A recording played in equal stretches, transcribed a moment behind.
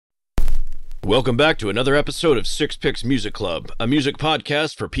Welcome back to another episode of Six Picks Music Club, a music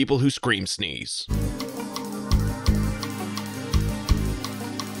podcast for people who scream sneeze.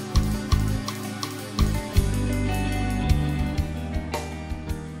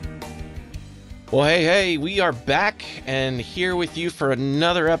 Well, hey, we are back and here with you for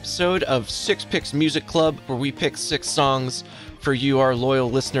another episode of Six Picks Music Club, where we pick 6 songs for you, our loyal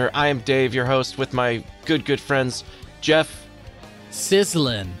listener. I am Dave, your host, with my good friends, Geoff,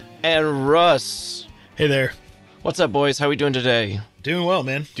 Sizzlin', and Russ. Hey there. What's up, boys? How we doing today? Doing well,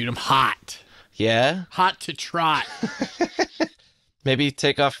 man. Dude, I'm hot. Yeah? Hot to trot. Maybe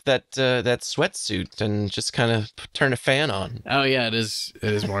take off that sweatsuit and just kind of turn a fan on. Oh yeah, it is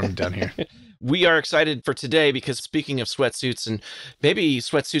warm down here. We are excited for today because, speaking of sweatsuits, and maybe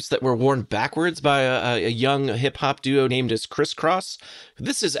sweatsuits that were worn backwards by a young hip-hop duo named as Crisscross,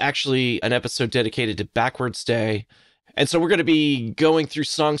 this is actually an episode dedicated to Backwards Day. And so we're going to be going through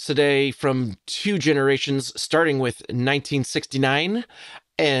songs today from 2 generations, starting with 1969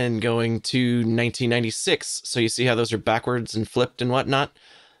 and going to 1996. So you see how those are backwards and flipped and whatnot?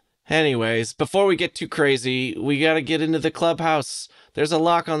 Anyways, before we get too crazy, we got to get into the clubhouse. There's a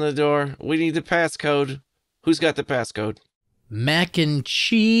lock on the door. We need the passcode. Who's got the passcode? Mac and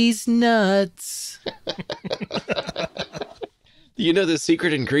cheese nuts. You know, the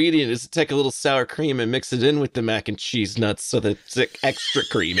secret ingredient is to take a little sour cream and mix it in with the mac and cheese nuts so that it's extra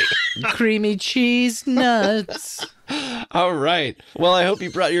creamy. Creamy cheese nuts. All right. Well, I hope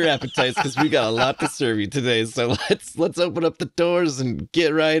you brought your appetites because we got a lot to serve you today. So let's open up the doors and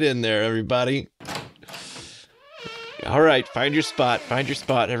get right in there, everybody. All right, find your spot,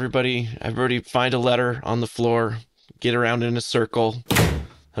 everybody. Everybody find a letter on the floor. Get around in a circle.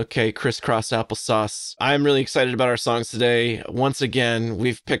 Okay, crisscross applesauce. I'm really excited about our songs today. Once again,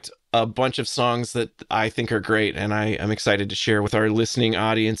 we've picked a bunch of songs that I think are great, and I am excited to share with our listening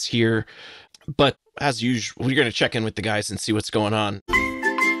audience here. But as usual, we're going to check in with the guys and see what's going on.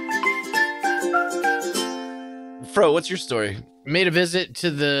 Fro, what's your story? Made a visit to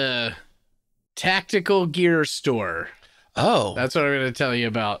the tactical gear store. Oh. That's what I'm going to tell you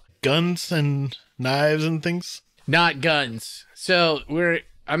about. Guns and knives and things? Not guns. So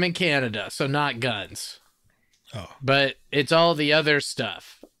I'm in Canada, so not guns. Oh. But it's all the other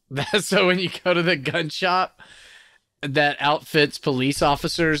stuff. So when you go to the gun shop that outfits police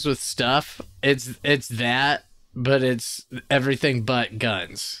officers with stuff, it's that, but it's everything but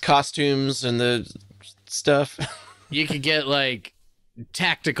guns. Costumes and the stuff. You could get like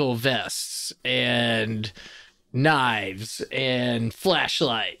tactical vests and knives and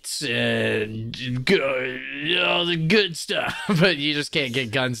flashlights and all the good stuff, but you just can't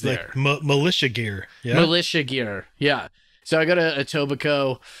get guns there. Like militia gear. Yeah. Militia gear. Yeah. So I go to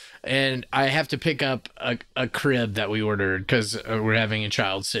Etobicoke and I have to pick up a crib that we ordered because we're having a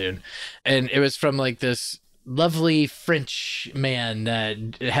child soon. And it was from like this lovely French man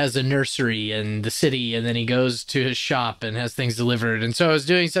that has a nursery in the city, and then he goes to his shop and has things delivered. And so I was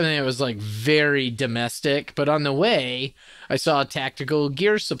doing something that was like very domestic, but on the way I saw a tactical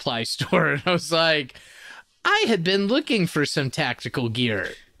gear supply store and I was like, I had been looking for some tactical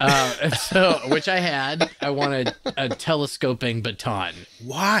gear. Which I had. I wanted a telescoping baton.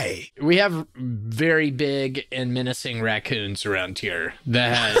 Why? We have very big and menacing raccoons around here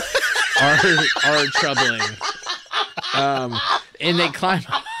that are troubling. And they climb.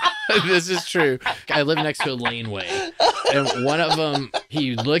 This is true. I live next to a laneway, and one of them,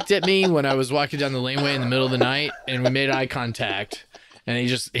 he looked at me when I was walking down the laneway in the middle of the night, and we made eye contact. And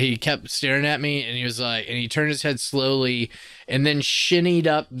he kept staring at me, and he was like, and he turned his head slowly and then shinnied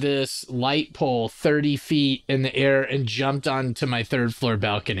up this light pole 30 feet in the air and jumped onto my 3rd floor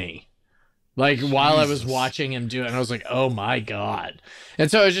balcony. Like, Jesus. While I was watching him do it, and I was like, oh my God. And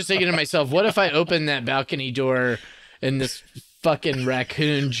so I was just thinking to myself, what if I open that balcony door and this fucking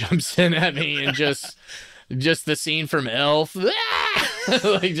raccoon jumps in at me and just the scene from Elf,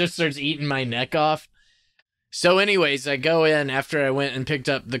 like just starts eating my neck off. So anyways, I go in after I went and picked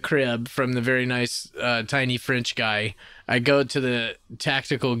up the crib from the very nice tiny French guy. I go to the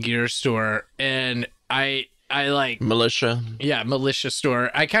tactical gear store and I like... Militia. Yeah, militia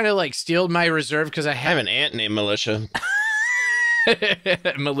store. I kind of like stealed my reserve because I have an aunt named Militia.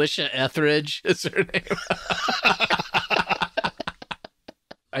 Militia Etheridge is her name.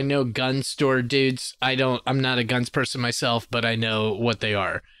 I know gun store dudes. I'm not a guns person myself, but I know what they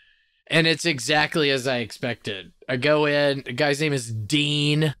are. And it's exactly as I expected. I go in, the guy's name is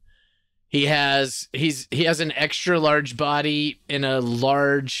Dean. He has an extra large body in a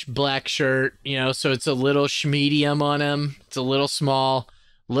large black shirt, so it's a little schmedium on him. It's a little small,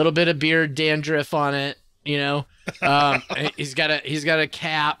 a little bit of beard dandruff on it. you know. He's got a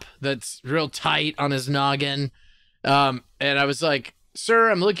cap that's real tight on his noggin. And I was like, "Sir,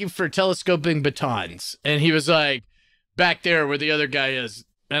 I'm looking for telescoping batons." And he was like, "Back there where the other guy is."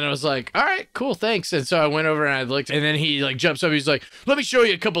 And I was like, "All right, cool, thanks." And so I went over and I looked, and then he like jumps up. He's like, "Let me show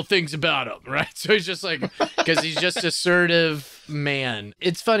you a couple things about him," right? So he's just like, because he's just assertive man.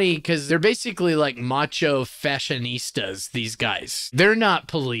 It's funny because they're basically like macho fashionistas. These guys, they're not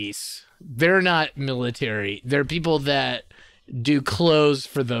police, they're not military. They're people that do clothes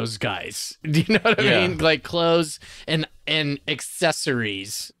for those guys. Do you know what I mean? Like clothes and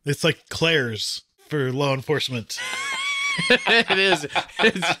accessories. It's like Claire's for law enforcement. It is.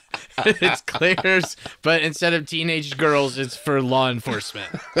 It's Claire's, but instead of teenage girls, it's for law enforcement.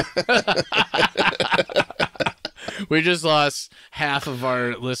 We just lost half of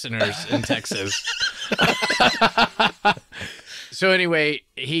our listeners in Texas. So anyway,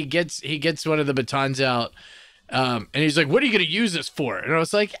 he gets one of the batons out. And he's like, "What are you going to use this for?" And I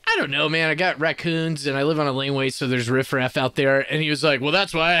was like, "I don't know, man. I got raccoons and I live on a laneway, so there's riffraff out there." And he was like, "Well,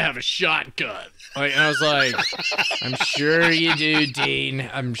 that's why I have a shotgun." And I was like, "I'm sure you do, Dean.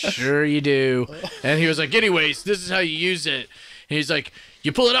 I'm sure you do." And he was like, "Anyways, this is how you use it." And he's like,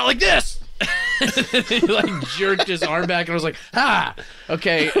 "You pull it out like this." He like jerked his arm back, and I was like,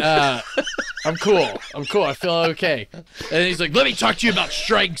 okay, I'm cool. I feel okay. And he's like, "Let me talk to you about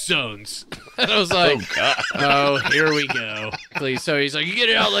strike zones." And I was like, oh, here we go. Please. So he's like, "You get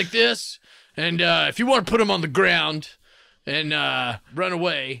it out like this, and if you want to put him on the ground and run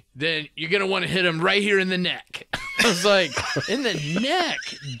away, then you're going to want to hit him right here in the neck." I was like, "In the neck,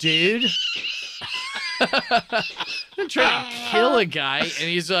 dude?" I'm trying to kill a guy, and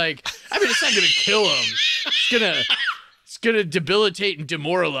he's like, "I mean, it's not going to kill him. It's gonna debilitate and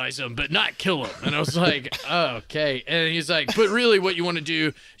demoralize him, but not kill him." And I was like, "Oh, okay." And he's like, "But really what you want to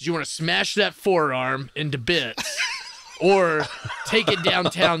do is you want to smash that forearm into bits or take it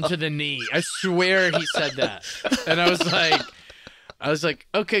downtown to the knee." I swear he said that. And I was like,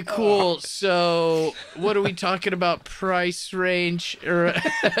 "Okay, cool. So what are we talking about? Price range?"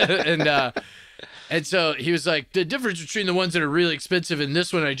 And so he was like, "The difference between the ones that are really expensive and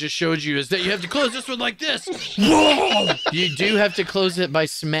this one I just showed you is that you have to close this one like this." Whoa! You do have to close it by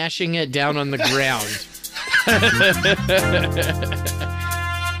smashing it down on the ground.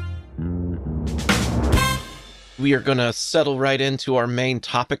 We are going to settle right into our main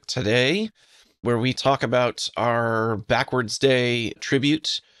topic today, where we talk about our Backwards Day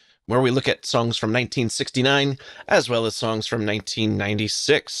tribute, where we look at songs from 1969 as well as songs from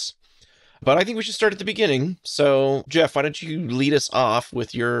 1996. But I think we should start at the beginning. So, Geoff, why don't you lead us off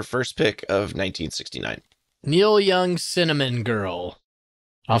with your first pick of 1969? Neil Young's Cinnamon Girl,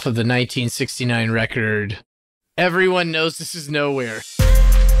 off of the 1969 record, Everyone Knows This Is Nowhere.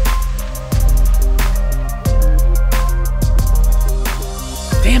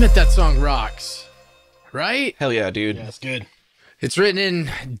 Damn it, that song rocks. Right? Hell yeah, dude. Yeah, that's good. It's written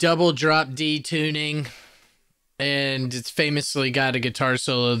in double drop D tuning. And it's famously got a guitar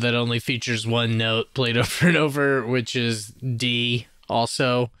solo that only features one note played over and over, which is D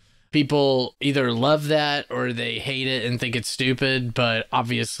also. People either love that or they hate it and think it's stupid, but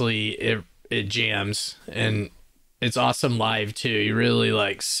obviously it jams. And it's awesome live, too. He really,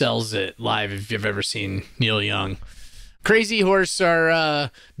 like, sells it live if you've ever seen Neil Young. Crazy Horse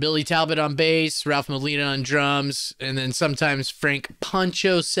are Billy Talbot on bass, Ralph Molina on drums, and then sometimes Frank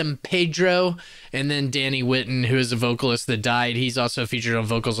Pancho Sampedro, and then Danny Whitten, who is a vocalist that died. He's also featured on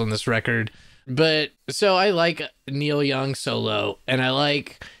vocals on this record. But so I like Neil Young solo, and I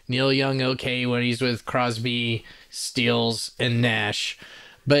like Neil Young okay when he's with Crosby, Stills, and Nash.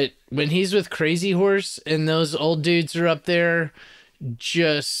 But when he's with Crazy Horse and those old dudes are up there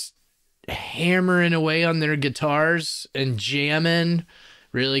just hammering away on their guitars and jamming,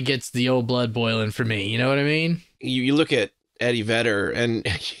 really gets the old blood boiling for me. You know what I mean? You look at Eddie Vedder, and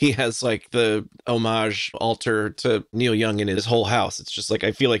he has like the homage altar to Neil Young in his whole house. It's just like,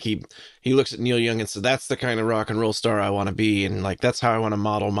 I feel like he looks at Neil Young and said, "That's the kind of rock and roll star I want to be, and like that's how I want to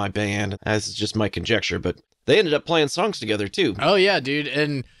model my band." As is just my conjecture, but they ended up playing songs together too. Oh yeah, dude.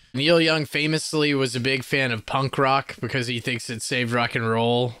 And Neil Young famously was a big fan of punk rock because he thinks it saved rock and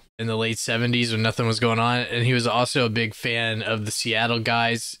roll in the late 70s when nothing was going on. And he was also a big fan of the Seattle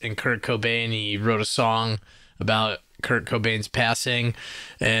guys and Kurt Cobain. He wrote a song about Kurt Cobain's passing,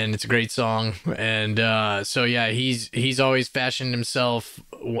 and it's a great song. And so yeah, he's always fashioned himself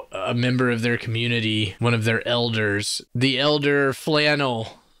a member of their community, one of their elders, the elder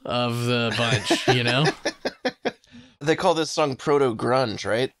flannel of the bunch, you know? They call this song proto grunge,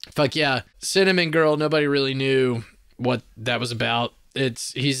 right? Fuck yeah. Cinnamon Girl, nobody really knew what that was about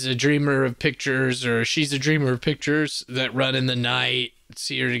he's a dreamer of pictures, or she's a dreamer of pictures that run in the night.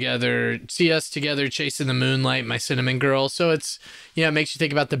 See us together chasing the moonlight, my cinnamon girl. So it's, it makes you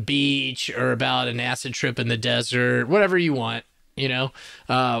think about the beach or about an acid trip in the desert, whatever you want, you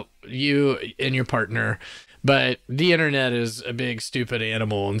and your partner. But the internet is a big, stupid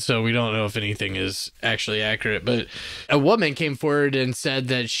animal, and so we don't know if anything is actually accurate. But a woman came forward and said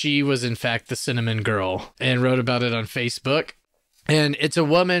that she was, in fact, the cinnamon girl, and wrote about it on Facebook. And it's a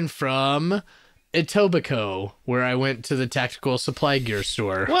woman from Etobicoke, where I went to the tactical supply gear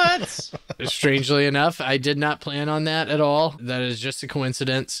store. What? Strangely enough, I did not plan on that at all. That is just a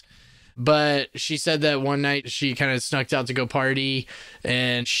coincidence. But she said that one night she kind of snuck out to go party,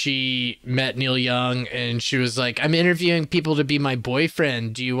 and she met Neil Young, and she was like, I'm interviewing people to be my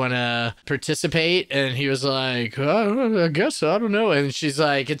boyfriend. Do you want to participate? And he was like, I guess, I don't know. And she's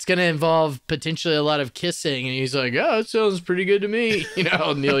like, it's going to involve potentially a lot of kissing. And he's like, oh, it sounds pretty good to me.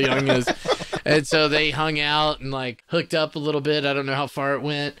 Neil Young is. And so they hung out and like hooked up a little bit. I don't know how far it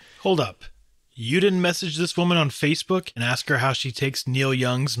went. Hold up. You didn't message this woman on Facebook and ask her how she takes Neil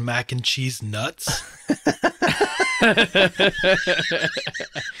Young's mac and cheese nuts?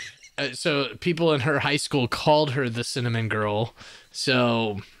 So people in her high school called her the cinnamon girl.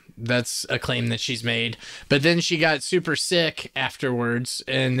 So that's a claim that she's made. But then she got super sick afterwards,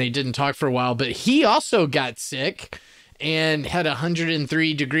 and they didn't talk for a while. But he also got sick and had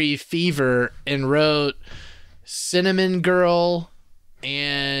 103-degree fever and wrote Cinnamon Girl.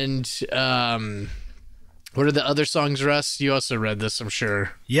 And what are the other songs, Russ? You also read this, I'm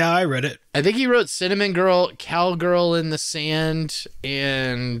sure. Yeah, I read it. I think he wrote Cinnamon Girl, Cowgirl in the Sand,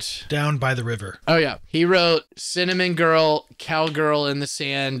 and Down by the River. Oh, yeah. He wrote Cinnamon Girl, Cowgirl in the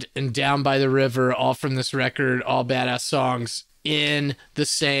Sand, and Down by the River, all from this record, all badass songs, in the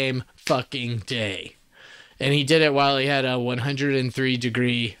same fucking day. And he did it while he had a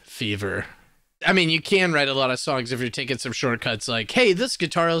 103-degree fever. I mean, you can write a lot of songs if you're taking some shortcuts like, hey, this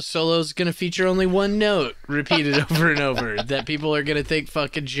guitar solo is going to feature only one note repeated over and over that people are going to think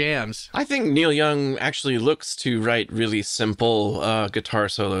fucking jams. I think Neil Young actually looks to write really simple guitar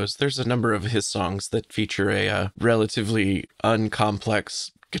solos. There's a number of his songs that feature a relatively uncomplex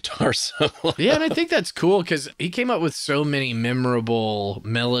guitar solo. Yeah, and I think that's cool because he came up with so many memorable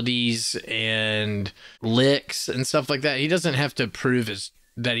melodies and licks and stuff like that. He doesn't have to prove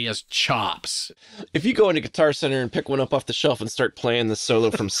that he has chops. If you go into Guitar Center and pick one up off the shelf and start playing the solo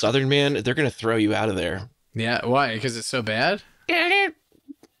from Southern Man, they're going to throw you out of there. Yeah, why? Because it's so bad? It's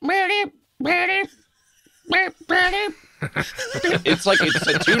like it's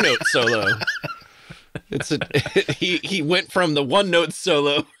a two-note solo. He went from the one-note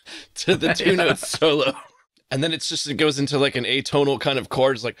solo to the two-note solo. And then it goes into like an atonal kind of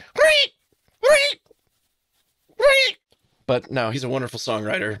chords like But no, he's a wonderful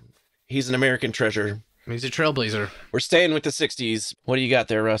songwriter. He's an American treasure. He's a trailblazer. We're staying with the 60s. What do you got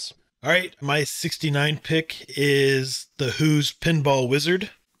there, Russ? All right, my 69 pick is The Who's Pinball Wizard,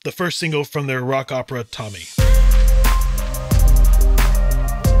 the first single from their rock opera, Tommy.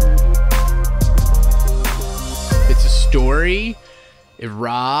 It's a story. It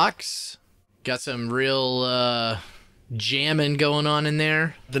rocks. Got some real jamming going on in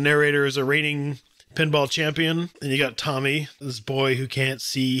there. The narrator is a reigning pinball champion, and you got Tommy, this boy who can't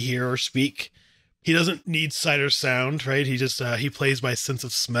see, hear, or speak. He doesn't need sight or sound, right? He just he plays by sense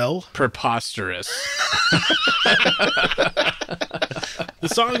of smell. Preposterous. The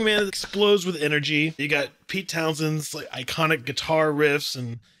song, man, explodes with energy. You got Pete Townshend's like iconic guitar riffs,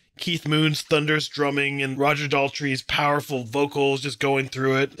 and Keith Moon's thunderous drumming, and Roger Daltrey's powerful vocals just going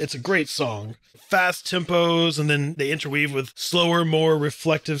through it. It's a great song. Fast tempos, and then they interweave with slower, more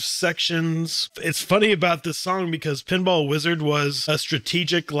reflective sections. It's funny about this song because Pinball Wizard was a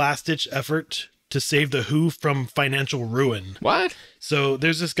strategic last-ditch effort to save The Who from financial ruin. What? So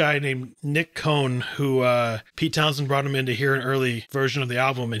there's this guy named Nick Cohn who Pete Townsend brought him in to hear an early version of the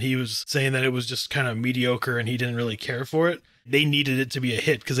album, and he was saying that it was just kind of mediocre and he didn't really care for it. They needed it to be a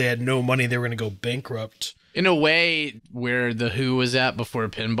hit because they had no money. They were going to go bankrupt. In a way, where The Who was at before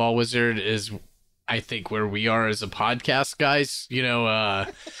Pinball Wizard is, I think, where we are as a podcast, guys.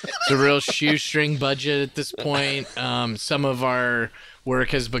 It's a real shoestring budget at this point. Some of our work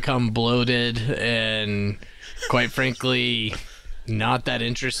has become bloated and, quite frankly, not that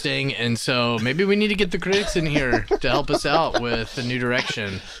interesting. And so maybe we need to get the critics in here to help us out with a new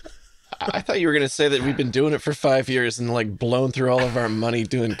direction. I thought you were going to say that we've been doing it for 5 years and like blown through all of our money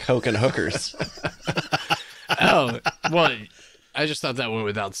doing coke and hookers. Oh, well, I just thought that went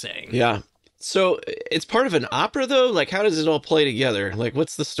without saying. Yeah. So it's part of an opera, though? Like, how does it all play together? Like,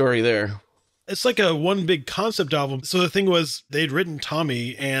 what's the story there? It's like a one big concept album. So the thing was, they'd written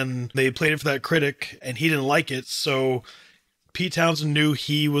Tommy and they played it for that critic and he didn't like it. So Pete Townsend knew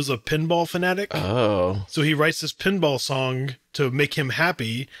he was a pinball fanatic. Oh. So he writes this pinball song to make him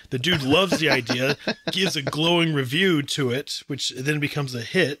happy. The dude loves the idea, gives a glowing review to it, which then becomes a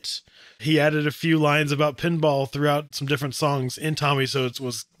hit. He added a few lines about pinball throughout some different songs in Tommy, so it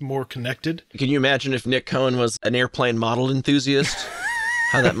was more connected. Can you imagine if Nick Cohen was an airplane model enthusiast?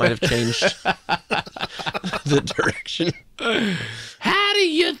 How that might have changed the direction. How do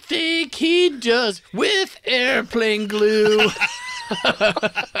you think he does with airplane glue?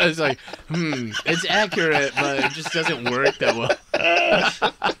 It's like, it's accurate, but it just doesn't work that well.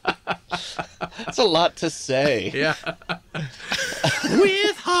 That's a lot to say. Yeah.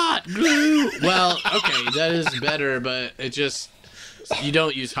 With hot glue. Well, okay, that is better, but it just, you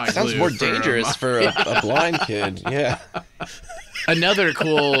don't use hot glue. Sounds more dangerous for a blind kid. Yeah. Another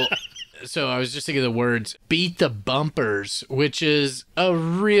cool, so I was just thinking of the words, beat the bumpers, which is a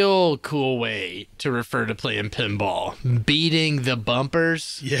real cool way to refer to playing pinball. Beating the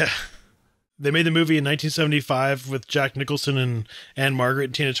bumpers. Yeah. They made the movie in 1975 with Jack Nicholson and Anne Margaret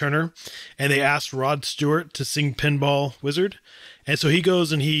and Tina Turner, and they asked Rod Stewart to sing Pinball Wizard. And so he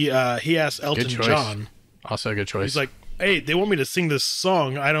goes and he asks Elton John. Also a good choice. He's like, hey, they want me to sing this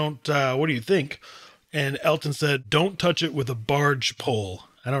song. I don't, what do you think? And Elton said, don't touch it with a barge pole.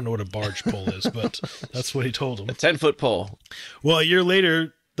 I don't know what a barge pole is, but that's what he told him. A 10-foot pole. Well, a year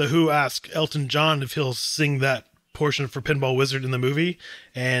later, The Who asked Elton John if he'll sing that portion for Pinball Wizard in the movie,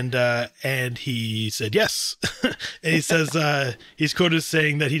 and he said yes. And he says he's quoted as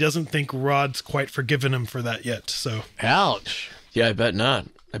saying that he doesn't think Rod's quite forgiven him for that yet. So, ouch. Yeah, I bet not.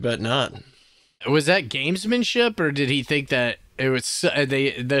 Was that gamesmanship, or did he think that it was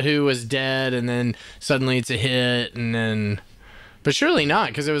the Who was dead, and then suddenly it's a hit, and then? But surely not,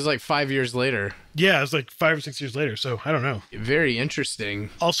 because it was like 5 years later. Yeah, it was like 5 or 6 years later, so I don't know. Very interesting.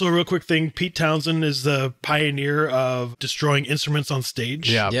 Also, a real quick thing, Pete Townsend is the pioneer of destroying instruments on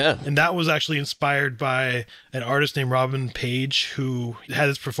stage. Yeah. And that was actually inspired by an artist named Robin Page, who had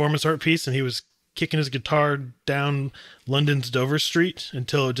his performance art piece, and he was kicking his guitar down London's Dover Street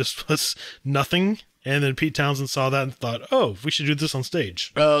until it just was nothing. And then Pete Townsend saw that and thought, oh, we should do this on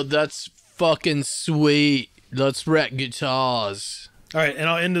stage. Oh, that's fucking sweet. Let's wreck guitars. All right, and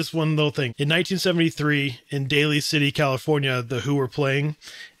I'll end this one little thing. In 1973, in Daly City, California, The Who were playing,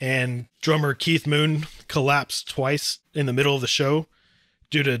 and drummer Keith Moon collapsed twice in the middle of the show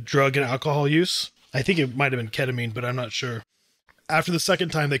due to drug and alcohol use. I think it might have been ketamine, but I'm not sure. After the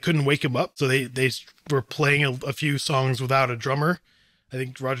second time, they couldn't wake him up, so they were playing a few songs without a drummer. I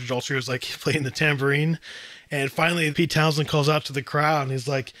think Roger Daltrey was like playing the tambourine. And finally, Pete Townsend calls out to the crowd and he's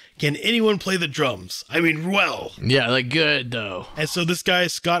like, can anyone play the drums? I mean, well. Yeah, like good, though. And so this guy,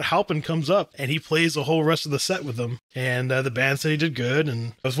 Scott Halpin, comes up and he plays the whole rest of the set with them. And the band said he did good. And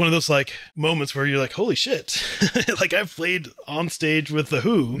it was one of those like moments where you're like, holy shit. Like I've played on stage with The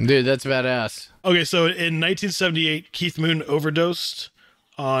Who. Dude, that's badass. Okay, so in 1978, Keith Moon overdosed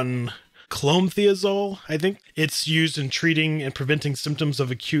on clomethazole, I think. It's used in treating and preventing symptoms of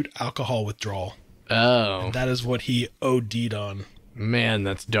acute alcohol withdrawal. Oh. And that is what he OD'd on. Man,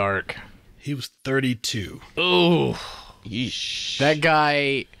 that's dark. He was 32. Oh. Yeesh. That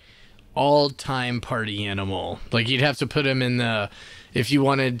guy, all-time party animal. Like, you'd have to put him in the... If you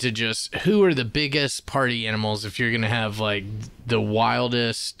wanted to just... Who are the biggest party animals if you're going to have, like, the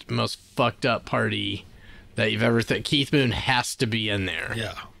wildest, most fucked up party that you've ever... Keith Moon has to be in there.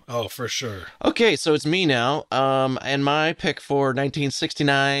 Yeah. Oh, for sure. Okay, so it's me now. And my pick for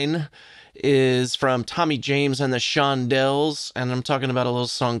 1969 is from Tommy James and the Shondells, and I'm talking about a little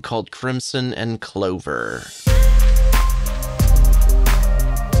song called Crimson and Clover.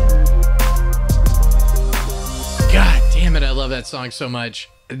 God damn it, I love that song so much.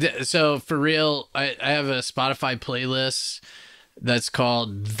 So, for real, I have a Spotify playlist that's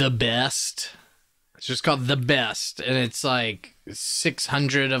called The Best. It's just called The Best, and it's like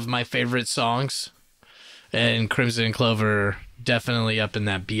 600 of my favorite songs. And Crimson and Clover definitely up in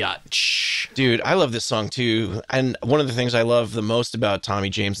that biatch. Dude, I love this song too. And one of the things I love the most about Tommy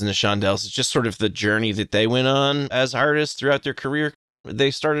James and the Shondells is just sort of the journey that they went on as artists throughout their career.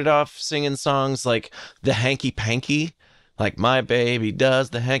 They started off singing songs like The Hanky Panky, like My Baby Does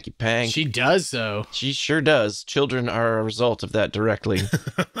the Hanky Panky. She does, though. She sure does. Children are a result of that directly.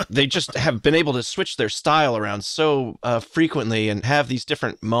 They just have been able to switch their style around so frequently and have these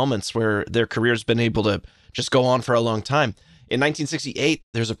different moments where their career's been able to just go on for a long time. In 1968,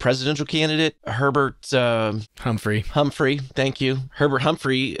 there's a presidential candidate, Herbert Humphrey. Thank you. Herbert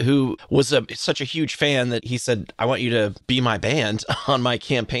Humphrey, who was such a huge fan that he said, I want you to be my band on my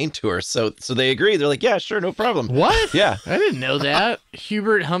campaign tour. So they agreed. They're like, yeah, sure, no problem. What? Yeah. I didn't know that.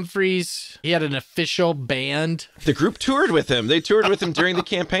 Hubert Humphreys, he had an official band. The group toured with him. They toured with him during the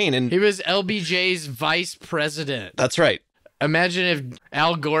campaign. And He was LBJ's vice president. that's right. Imagine if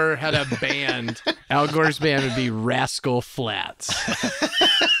Al Gore had a band. Al Gore's band would be Rascal Flatts.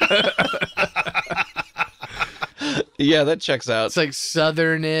 Yeah, that checks out. It's like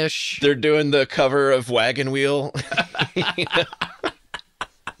Southernish. They're doing the cover of Wagon Wheel.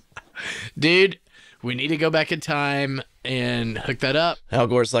 Dude, we need to go back in time and hook that up. Al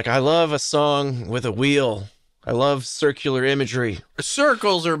Gore's like, I love a song with a wheel. I love circular imagery.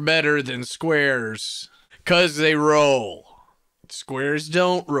 Circles are better than squares because they roll. Squares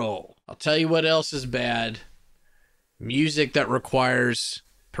don't roll. I'll tell you what else is bad. Music that requires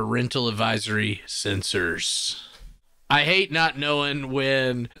parental advisory censors. I hate not knowing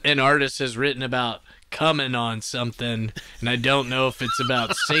when an artist has written about coming on something, and I don't know if it's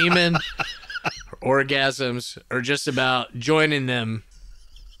about semen, or orgasms, or just about joining them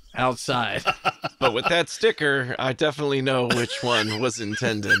outside. But with that sticker, I definitely know which one was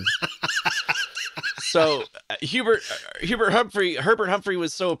intended. So Herbert Humphrey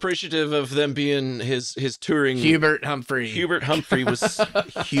was so appreciative of them being his touring. Hubert Humphrey. So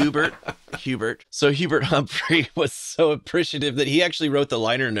Hubert Humphrey was so appreciative that he actually wrote the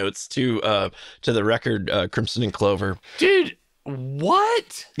liner notes to the record Crimson and Clover. Dude,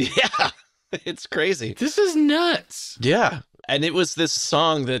 what? Yeah, it's crazy. This is nuts. Yeah. And it was this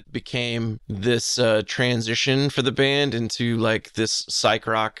song that became this transition for the band into like this psych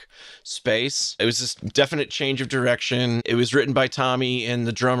rock space. It was this definite change of direction. It was written by Tommy and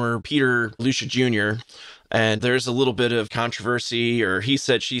the drummer Peter Lucia Jr. And there's a little bit of controversy, or he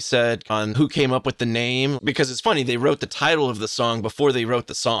said, she said, on who came up with the name. Because it's funny, they wrote the title of the song before they wrote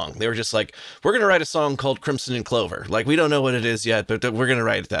the song. They were just like, we're going to write a song called Crimson and Clover. Like, we don't know what it is yet, but we're going to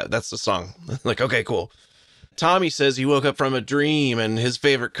write that. That's the song. Like, okay, cool. Tommy says he woke up from a dream and his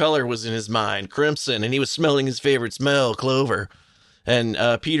favorite color was in his mind, crimson, and he was smelling his favorite smell, clover. And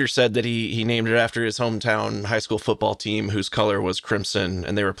Peter said that he named it after his hometown high school football team whose color was crimson,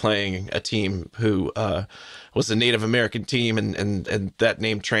 and they were playing a team who was a Native American team, and that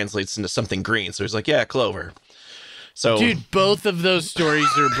name translates into something green. So he's like, yeah, clover. So, dude, both of those stories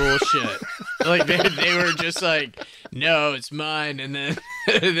are bullshit. Like they were just like, no, it's mine, and then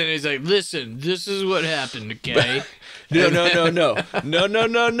he's like, listen, this is what happened, okay? No,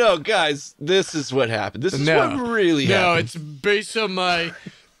 guys, this is what happened. This is what really happened. No, it's based on my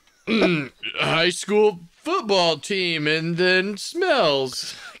high school football team, and then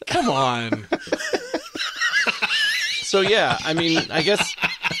smells. Come on. So yeah, I mean, I guess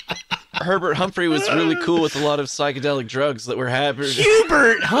Herbert Humphrey was really cool with a lot of psychedelic drugs that were happening.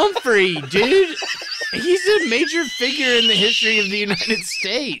 Hubert Humphrey, dude. He's a major figure in the history of the United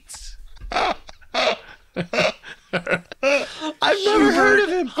States. I've never heard of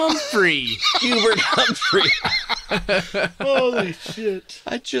him. Humphrey. Hubert Humphrey. Holy shit.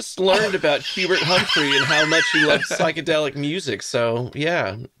 I just learned about Hubert Humphrey and how much he loved psychedelic music. So,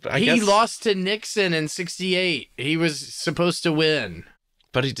 yeah. He lost to Nixon in 1968. He was supposed to win.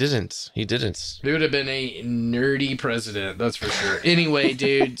 But he didn't. He didn't. He would have been a nerdy president, that's for sure. Anyway,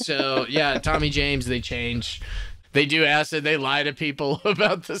 dude, so, yeah, Tommy James, they change. They do acid. They lie to people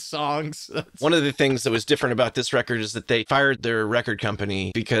about the songs. One of the things that was different about this record is that they fired their record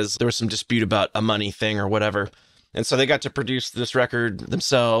company because there was some dispute about a money thing or whatever. And so they got to produce this record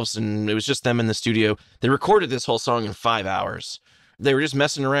themselves, and it was just them in the studio. They recorded this whole song in 5 hours. They were just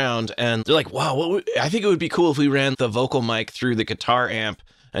messing around, and they're like, wow, I think it would be cool if we ran the vocal mic through the guitar amp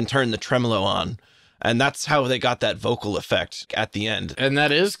and turned the tremolo on. And that's how they got that vocal effect at the end. And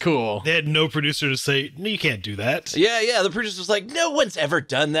that is cool. They had no producer to say, no, you can't do that. Yeah. The producer was like, no one's ever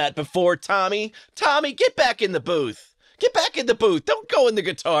done that before, Tommy. Tommy, get back in the booth. Get back in the booth. Don't go in the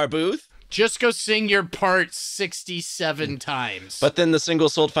guitar booth. Just go sing your part 67 times. But then the single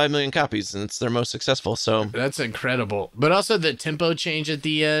sold 5 million copies, and it's their most successful, so... That's incredible. But also the tempo change at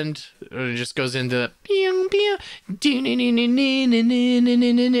the end, it just goes into... Dude,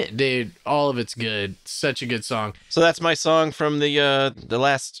 all of it's good. Such a good song. So that's my song from the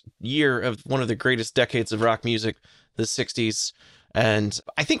last year of one of the greatest decades of rock music, the 60s. And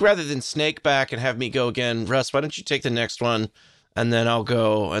I think rather than snake back and have me go again, Russ, why don't you take the next one? And then I'll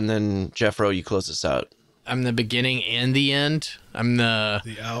go, and then Geoff Rowe, you close us out. I'm the beginning and the end. I'm the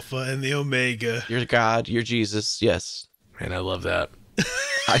Alpha and the Omega. You're God, you're Jesus, yes. Man, I love that.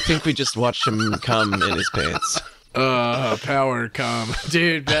 I think we just watched him come in his pants. Power come.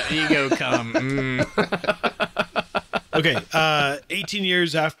 Dude, ego come. Okay, 18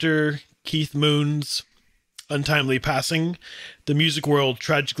 years after Keith Moon's untimely passing, the music world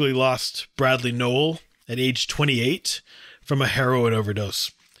tragically lost Bradley Nowell at age 28 from a heroin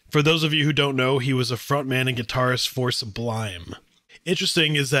overdose. For those of you who don't know, he was a frontman and guitarist for Sublime.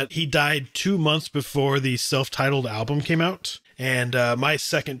 Interesting is that he died 2 months before the self-titled album came out, and my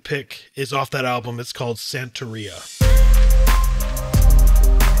second pick is off that album. It's called Santeria.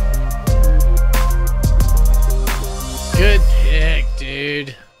 Good pick,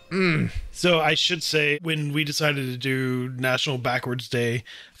 dude. So I should say, when we decided to do National Backwards Day,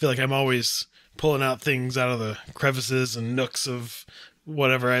 I feel like I'm always pulling out things out of the crevices and nooks of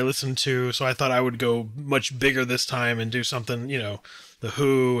whatever I listen to. So I thought I would go much bigger this time and do something, The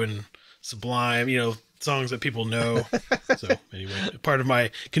Who and Sublime, songs that people know. So anyway, part of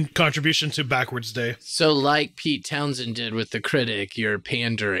my contribution to Backwards Day. So like Pete Townsend did with The Critic, you're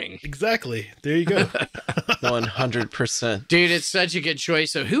pandering. Exactly. There you go. 100%. Dude, it's such a good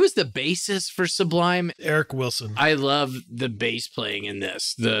choice. So who is the bassist for Sublime? Eric Wilson. I love the bass playing in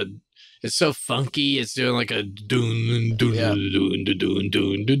this. It's so funky. It's doing like a doon doon doon doon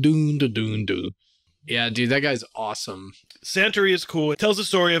doon doon doon doon. Yeah, dude, that guy's awesome. Santeria is cool. It tells the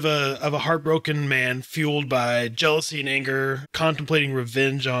story of a heartbroken man fueled by jealousy and anger, contemplating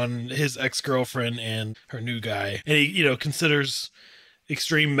revenge on his ex-girlfriend and her new guy. And he, considers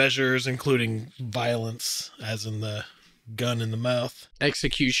extreme measures, including violence, as in the gun in the mouth.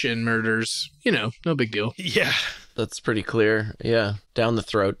 Execution, murders, no big deal. Yeah. That's pretty clear. Yeah. Down the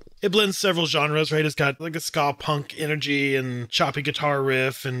throat. It blends several genres, right? It's got like a ska punk energy and choppy guitar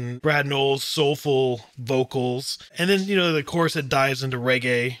riff and Brad Knowles' soulful vocals. And then, the chorus that dives into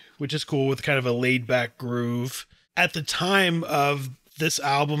reggae, which is cool with kind of a laid back groove. At the time of this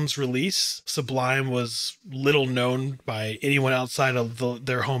album's release, Sublime was little known by anyone outside of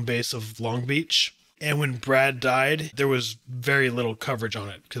their home base of Long Beach. And when Brad died, there was very little coverage on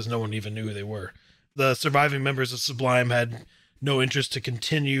it because no one even knew who they were. The surviving members of Sublime had no interest to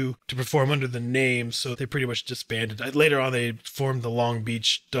continue to perform under the name, so they pretty much disbanded. Later on, they formed the Long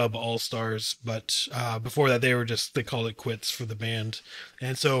Beach Dub All-Stars, but before that, they called it quits for the band.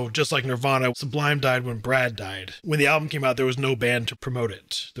 And so, just like Nirvana, Sublime died when Brad died. When the album came out, there was no band to promote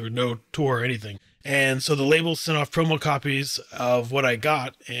it. There was no tour or anything. And so the label sent off promo copies of What I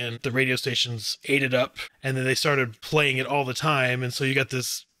Got, and the radio stations ate it up, and then they started playing it all the time, and so you got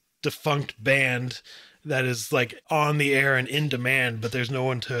this defunct band that is like on the air and in demand, but there's no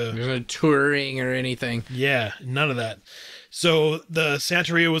one to... There's no touring or anything. Yeah, none of that. So the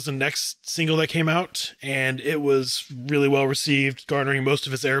Santeria was the next single that came out, and it was really well received, garnering most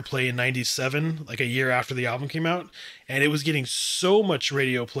of its airplay in 97, like a year after the album came out. And it was getting so much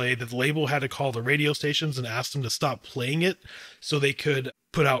radio play that the label had to call the radio stations and ask them to stop playing it so they could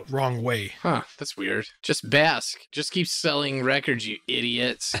put out Wrong Way. Huh, that's weird. Just bask. Just keep selling records, you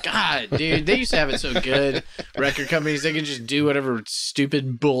idiots. God, dude, they used to have it so good. Record companies, they could just do whatever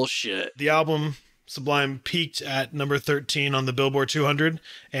stupid bullshit. The album Sublime peaked at number 13 on the Billboard 200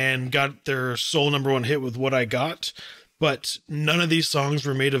 and got their sole number one hit with What I Got. But none of these songs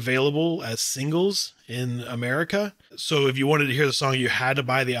were made available as singles in America. So if you wanted to hear the song, you had to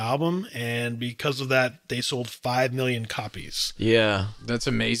buy the album. And because of that, they sold 5 million copies. Yeah. That's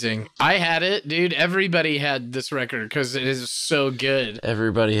amazing. I had it, dude. Everybody had this record because it is so good.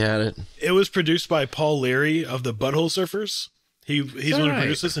 Everybody had it. It was produced by Paul Leary of the Butthole Surfers. He's one who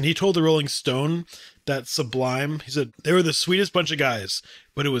produced this, and he told the Rolling Stone that Sublime, he said, they were the sweetest bunch of guys,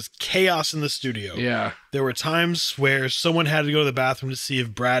 but it was chaos in the studio. Yeah. There were times where someone had to go to the bathroom to see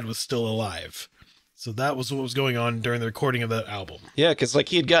if Brad was still alive. So that was what was going on during the recording of that album. Yeah, because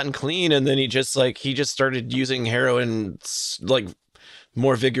he had gotten clean, and then he just started using heroin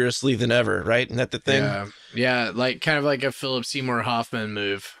more vigorously than ever, right? Isn't that the thing? Yeah, kind of like a Philip Seymour Hoffman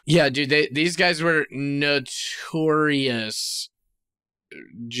move. Yeah, dude, these guys were notorious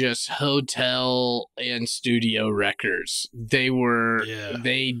just hotel and studio wreckers.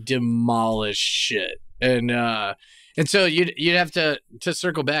 They demolished shit. And so you'd have to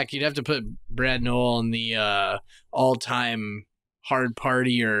circle back, you'd have to put Brad Nowell in the all-time hard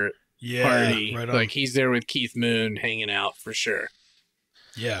partier party. Right on. Like he's there with Keith Moon hanging out for sure.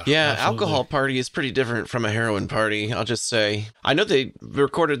 Yeah, absolutely. Alcohol party is pretty different from a heroin party, I'll just say. I know they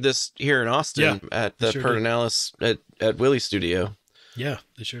recorded this here in Austin at the Perdonalis at Willie's studio. Yeah,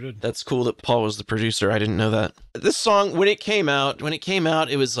 they sure did. That's cool that Paul was the producer. I didn't know that. This song, when it came out,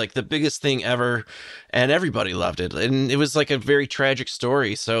 it was like the biggest thing ever, and everybody loved it. And it was like a very tragic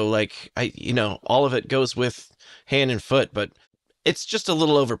story. So all of it goes with hand and foot. But it's just a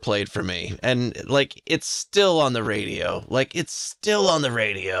little overplayed for me. And like, it's still on the radio.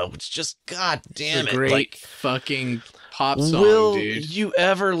 It's just, God damn it's it. a great Like, fucking pop song, will dude. you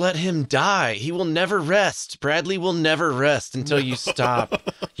ever let him die? He will never rest. Bradley will never rest until you stop.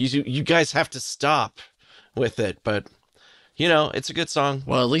 You guys have to stop with it. But, you know, it's a good song.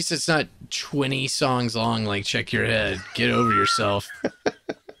 Well, at least it's not 20 songs long. Like, check your head. Get over yourself.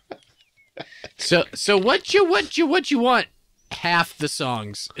 So what you want? Half the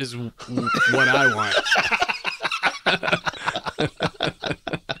songs is what I want.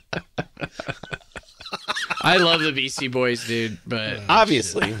 I love the Beastie Boys, dude, but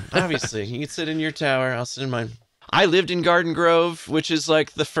Obviously, you can sit in your tower. I'll sit in mine. I lived in Garden Grove, which is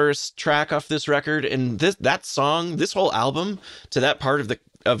like the first track off this record, and that song, this whole album, to that part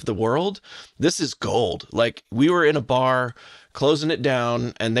of the world, this is gold. Like, we were in a bar closing it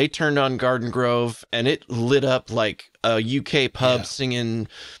down, and they turned on Garden Grove, and it lit up like a UK pub singing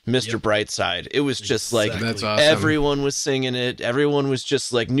Mr. Brightside. It was just like, that's awesome. Everyone was singing it. Everyone was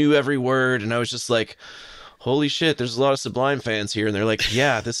just like, knew every word, and I was just like, holy shit, there's a lot of Sublime fans here. And they're like,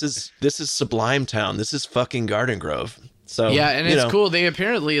 yeah, this is Sublime Town. This is fucking Garden Grove. So yeah, and it's cool. They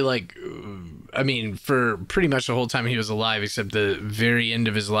apparently, like, I mean, for pretty much the whole time he was alive, except the very end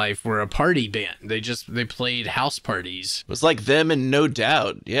of his life, were a party band. They played house parties. It was like them and No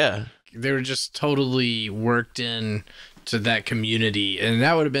Doubt. Yeah. They were just totally worked in to that community. And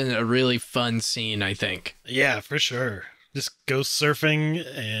that would have been a really fun scene, I think. Yeah, for sure. Just go surfing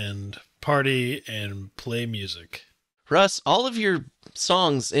and party and play music. Russ, all of your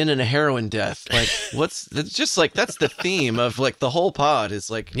songs end in a heroin death. Like, it's just like, that's the theme of like the whole pod is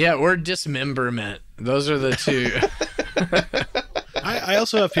like. Yeah, or dismemberment. Those are the two. I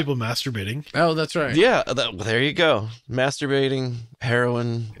also have people masturbating. Oh, that's right. Yeah, there you go. Masturbating,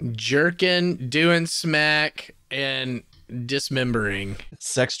 heroin, jerking, doing smack, and dismembering.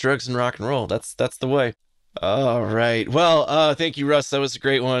 Sex, drugs, and rock and roll. That's the way. All right. Well, thank you, Russ. That was a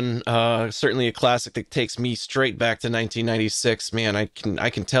great one. Certainly a classic that takes me straight back to 1996. Man, I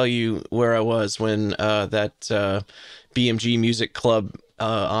can tell you where I was when that BMG Music Club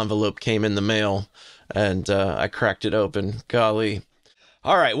envelope came in the mail, and I cracked it open. Golly.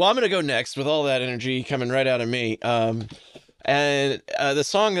 All right. Well, I'm going to go next with all that energy coming right out of me. And the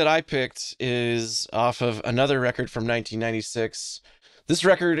song that I picked is off of another record from 1996. This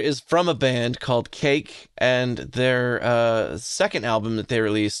record is from a band called Cake, and their second album that they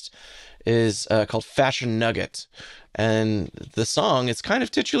released is called Fashion Nugget. And the song is kind of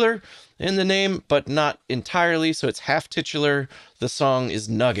titular in the name, but not entirely, so it's half titular. The song is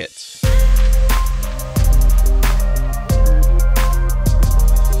Nugget.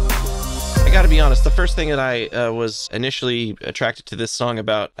 I gotta be honest, the first thing that I was initially attracted to this song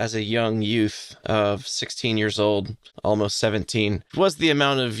about as a young youth of 16 years old, almost 17, was the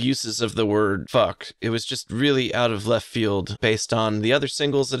amount of uses of the word fuck. It was just really out of left field based on the other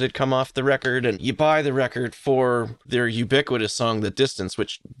singles that had come off the record. And you buy the record for their ubiquitous song, The Distance,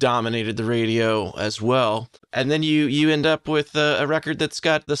 which dominated the radio as well. And then you end up with a record that's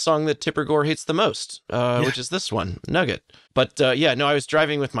got the song that Tipper Gore hates the most, which is this one, Nugget. But I was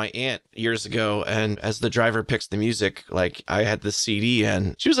driving with my aunt years ago, and as the driver picks the music, like, I had the CD,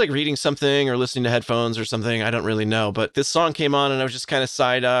 and she was like reading something or listening to headphones or something. I don't really know, but this song came on, and I was just kind of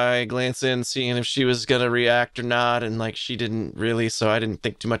side-eye glancing, seeing if she was gonna react or not, and like, she didn't really, so I didn't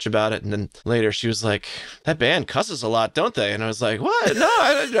think too much about it. And then later she was like, "That band cusses a lot, don't they?" And I was like, "What? No,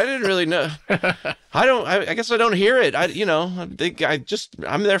 I didn't really know." I guess I don't hear it.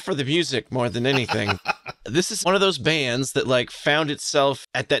 I'm there for the music more than anything. This is one of those bands that like found itself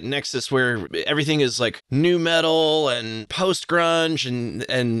at that nexus where everything is like new metal and post grunge,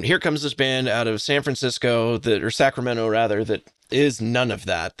 and here comes this band out of San Francisco or Sacramento rather, that is none of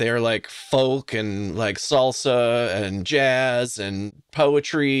that. They're like folk and like salsa and jazz and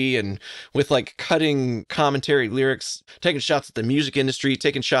poetry, and with like cutting commentary lyrics, taking shots at the music industry,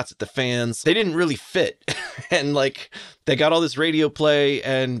 taking shots at the fans. They didn't really fit. And like, they got all this radio play,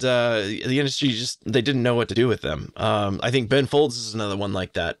 and the industry they didn't know what to do with them. I think Ben Folds is another one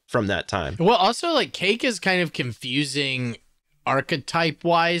like that from that time. Well, also like Cake is kind of confusing archetype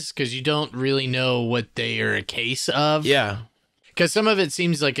wise, because you don't really know what they are a case of. Yeah. Because some of it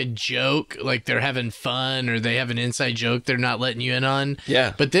seems like a joke, like they're having fun, or they have an inside joke they're not letting you in on.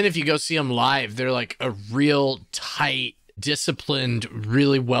 Yeah. But then if you go see them live, they're like a real tight, disciplined,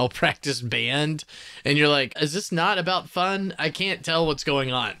 really well-practiced band. And you're like, is this not about fun? I can't tell what's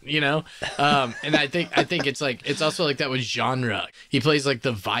going on, you know? And I think it's also like that with genre. He plays like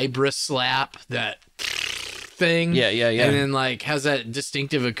the vibra slap, that thing. Yeah. And then like has that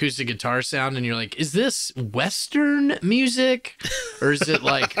distinctive acoustic guitar sound, and you're like, is this Western music or is it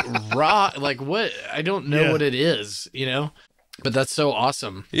like rock? Like what? I don't know what it is, you know? But that's so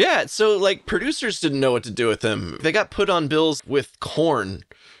awesome. Yeah, so like producers didn't know what to do with him. They got put on bills with Korn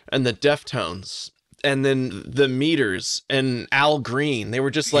and the Deftones and then the Meters and Al Green. They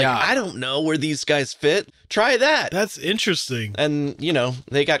were just like, I don't know where these guys fit. Try that. That's interesting. And, you know,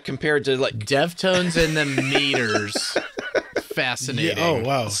 they got compared to like Deftones and the Meters. Fascinating. Yeah, oh,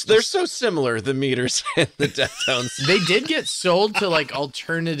 wow. They're so similar, the Meters and the Deftones. They did get sold to like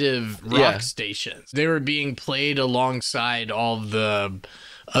alternative rock stations. They were being played alongside all the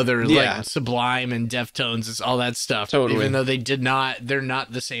other like Sublime and Deftones, all that stuff. Totally. Even though they're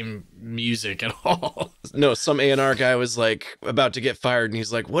not the same music at all. No, some A&R guy was like about to get fired and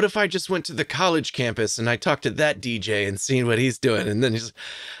he's like, what if I just went to the college campus and I talked to that DJ and seen what he's doing? And then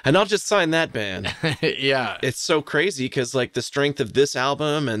and I'll just sign that band. Yeah. It's so crazy because like the strength of this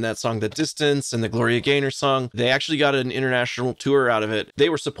album and that song, The Distance, and the Gloria Gaynor song, they actually got an international tour out of it. They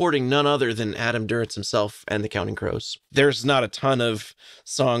were supporting none other than Adam Duritz himself and the Counting Crows. There's not a ton of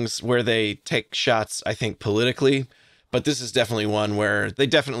songs where they take shots, I think, politically, but this is definitely one where they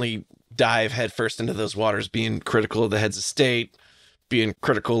definitely dive headfirst into those waters, being critical of the heads of state, being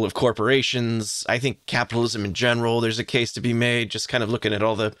critical of corporations. I think capitalism in general, there's a case to be made, just kind of looking at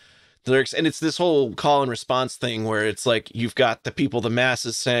all the lyrics. And it's this whole call and response thing where it's like, you've got the people, the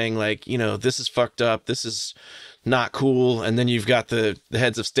masses saying like, you know, this is fucked up, this is not cool. And then you've got the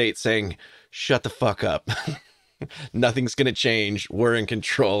heads of state saying, shut the fuck up. Nothing's going to change. We're in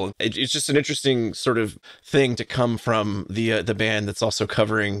control. It's just an interesting sort of thing to come from the band that's also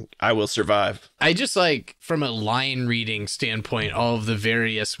covering I Will Survive. I just like, from a line reading standpoint, all of the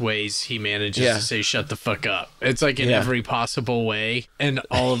various ways he manages to say shut the fuck up. It's like in every possible way, and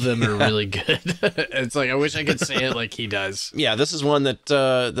all of them are really good. It's like, I wish I could say it like he does. Yeah, this is one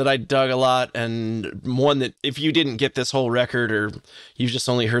that I dug a lot, and one that if you didn't get this whole record or you've just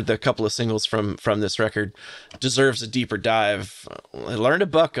only heard the couple of singles from this record, deserves a deeper dive. Learn to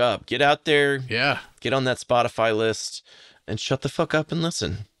buck up. Get out there. Yeah. Get on that Spotify list and shut the fuck up and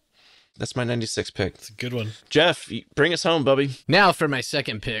listen. That's my 96 pick. It's a good one. Jeff, bring us home, Bubby. Now for my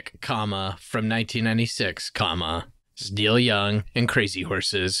second pick, from 1996, it's Neil Young and Crazy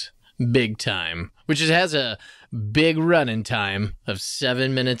Horses, Big Time, which has a big running time of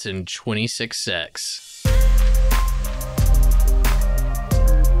 7 minutes and 26 seconds.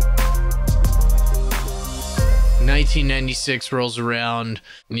 1996 rolls around.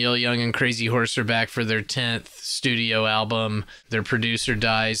 Neil Young and Crazy Horse are back for their 10th studio album. Their producer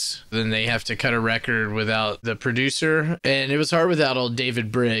dies. Then they have to cut a record without the producer. And it was hard without old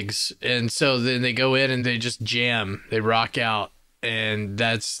David Briggs. And so then they go in and they just jam. They rock out. And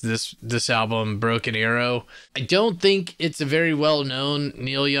that's this album, Broken Arrow. I don't think it's a very well-known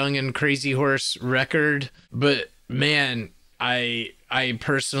Neil Young and Crazy Horse record. But, man, I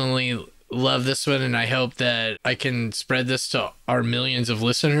personally love this one, and I hope that I can spread this to our millions of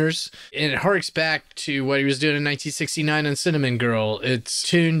listeners. And it harks back to what he was doing in 1969 on Cinnamon Girl. It's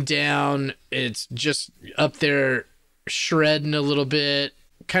tuned down. It's just up there shredding a little bit,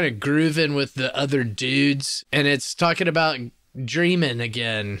 kind of grooving with the other dudes. And it's talking about dreaming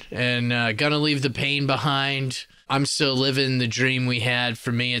again and gonna leave the pain behind. I'm still living the dream we had.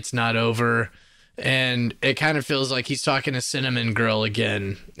 For me, it's not over. And it kind of feels like he's talking to Cinnamon Girl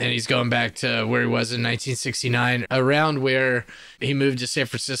again. And he's going back to where he was in 1969, around where he moved to San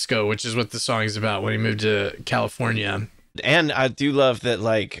Francisco, which is what the song is about, when he moved to California. And I do love that,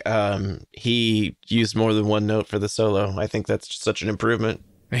 like, he used more than one note for the solo. I think that's just such an improvement.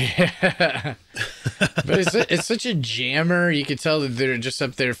 Yeah. But it's such a jammer. You could tell that they're just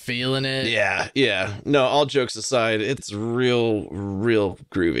up there feeling it. Yeah. No, all jokes aside, it's real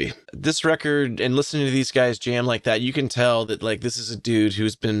groovy. This record, and listening to these guys jam like that, you can tell that, like, this is a dude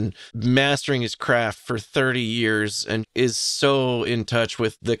who's been mastering his craft for 30 years and is so in touch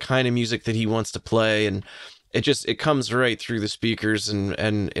with the kind of music that he wants to play. And it comes right through the speakers, and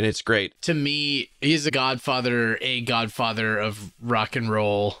it's great. To me, he's a godfather of rock and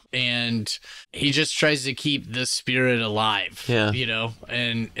roll, and he just tries to keep the spirit alive. Yeah. You know,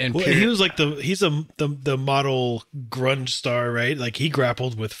 and well, he was like the model grunge star, right? Like, he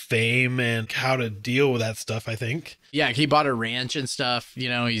grappled with fame and how to deal with that stuff, I think. Yeah, he bought a ranch and stuff. You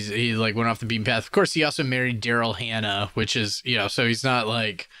know, he like went off the beaten path. Of course, he also married Daryl Hannah, which is, you know, so he's not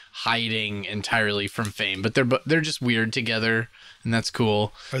like hiding entirely from fame, but they're just weird together, and that's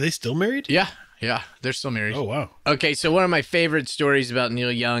cool. Are they still married? Yeah. Yeah, they're still married. Oh, wow. Okay, so one of my favorite stories about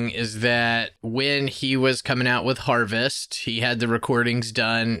Neil Young is that when he was coming out with Harvest, he had the recordings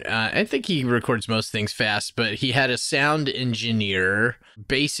done. I think he records most things fast, but he had a sound engineer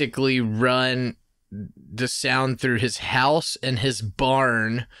basically run the sound through his house and his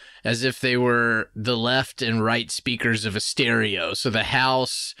barn as if they were the left and right speakers of a stereo. So the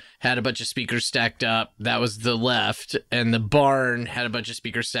house had a bunch of speakers stacked up. That was the left. And the barn had a bunch of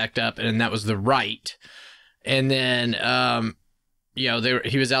speakers stacked up, and that was the right. And then,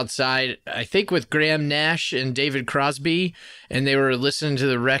 he was outside, I think, with Graham Nash and David Crosby, and they were listening to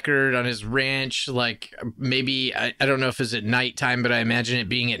the record on his ranch, like maybe, I don't know if it was at nighttime, but I imagine it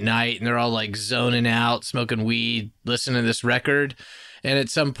being at night, and they're all like zoning out, smoking weed, listening to this record. And at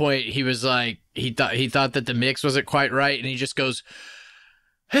some point he was like, he thought that the mix wasn't quite right, and he just goes,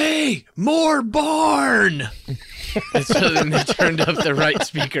 "Hey, more barn!" And so then they turned up the right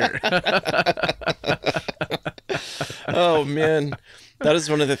speaker. Oh, man. That is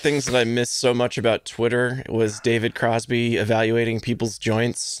one of the things that I miss so much about Twitter was David Crosby evaluating people's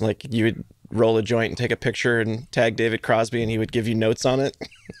joints. Like, you would roll a joint and take a picture and tag David Crosby, and he would give you notes on it.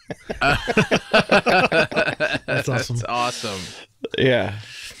 That's awesome. That's awesome. Yeah.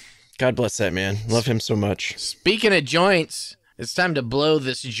 God bless that man. Love him so much. Speaking of joints, it's time to blow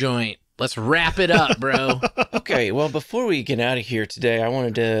this joint. Let's wrap it up, bro. Okay, well, before we get out of here today, I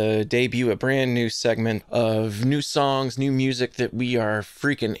wanted to debut a brand new segment of new songs, new music that we are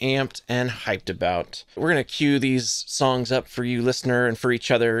freaking amped and hyped about. We're going to cue these songs up for you, listener, and for each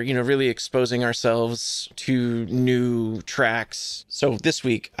other, really exposing ourselves to new tracks. So this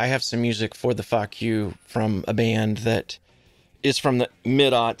week, I have some music for the Fuck You from a band that is from the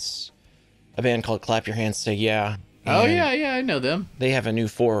mid-aughts, a band called Clap Your Hands, Say Yeah. Oh, yeah, I know them. They have a new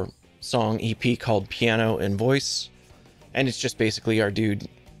 4-song EP called Piano and Voice, and it's just basically our dude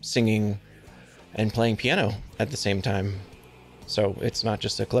singing and playing piano at the same time. So it's not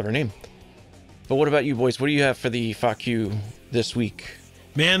just a clever name. But what about you boys? What do you have for the Fuck You this week?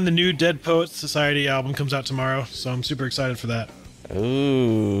 Man, the new Dead Poets Society album comes out tomorrow, so I'm super excited for that.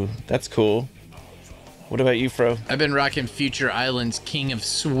 Ooh, that's cool. What about you, Fro? I've been rocking Future Island's King of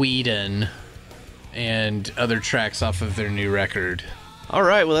Sweden and other tracks off of their new record. All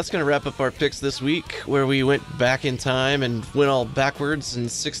right, well, that's going to wrap up our picks this week, where we went back in time and went all backwards in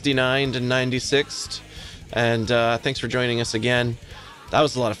 69 to 96. And thanks for joining us again. That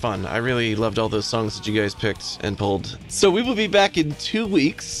was a lot of fun. I really loved all those songs that you guys picked and pulled. So we will be back in 2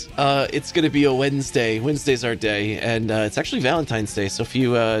 weeks. It's going to be a Wednesday. Wednesday's our day, and it's actually Valentine's Day. So if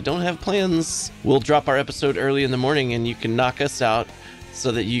you don't have plans, we'll drop our episode early in the morning, and you can knock us out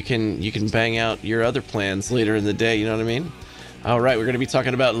so that you can bang out your other plans later in the day. You know what I mean? All right, we're going to be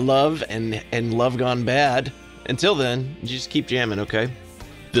talking about love and love gone bad. Until then, you just keep jamming, okay?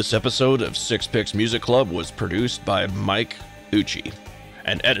 This episode of Six Picks Music Club was produced by Mike Ucci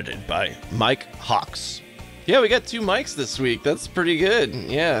and edited by Mike Hawks. Yeah, we got 2 mics this week. That's pretty good.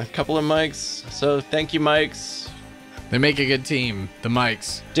 Yeah, a couple of mics. So thank you, mics. They make a good team, the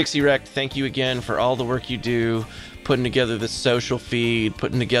mics. Dixie Rect, thank you again for all the work you do, putting together the social feed,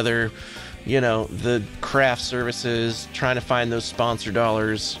 putting together, the craft services, trying to find those sponsor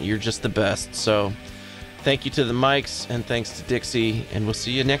dollars. You're just the best. So thank you to the mics, and thanks to Dixie, and we'll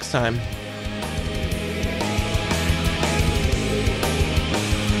see you next time.